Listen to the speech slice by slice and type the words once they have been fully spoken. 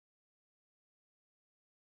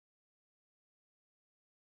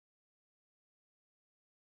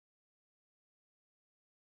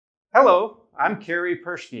Hello, I'm Carey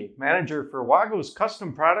Perschke, Manager for WAGO's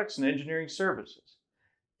Custom Products and Engineering Services.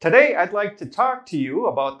 Today I'd like to talk to you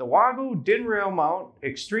about the WAGO DIN rail mount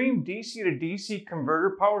Extreme DC to DC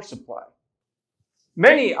converter power supply.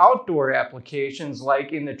 Many outdoor applications,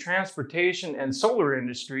 like in the transportation and solar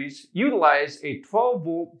industries, utilize a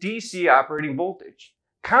 12-volt DC operating voltage.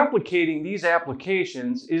 Complicating these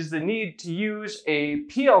applications is the need to use a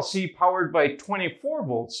PLC powered by 24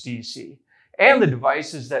 volts DC and the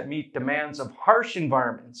devices that meet demands of harsh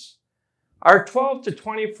environments. Our 12 to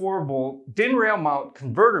 24 volt DIN rail mount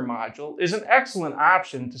converter module is an excellent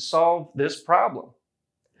option to solve this problem.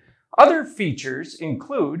 Other features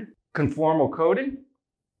include conformal coating,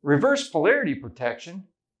 reverse polarity protection,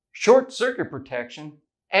 short circuit protection,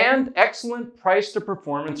 and excellent price to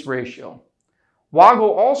performance ratio.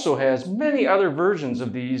 WAGO also has many other versions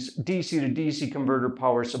of these DC to DC converter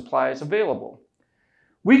power supplies available.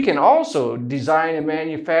 We can also design and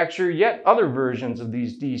manufacture yet other versions of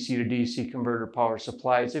these DC to DC converter power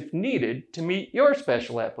supplies if needed to meet your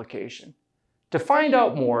special application. To find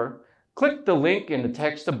out more, click the link in the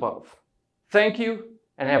text above. Thank you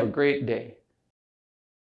and have a great day.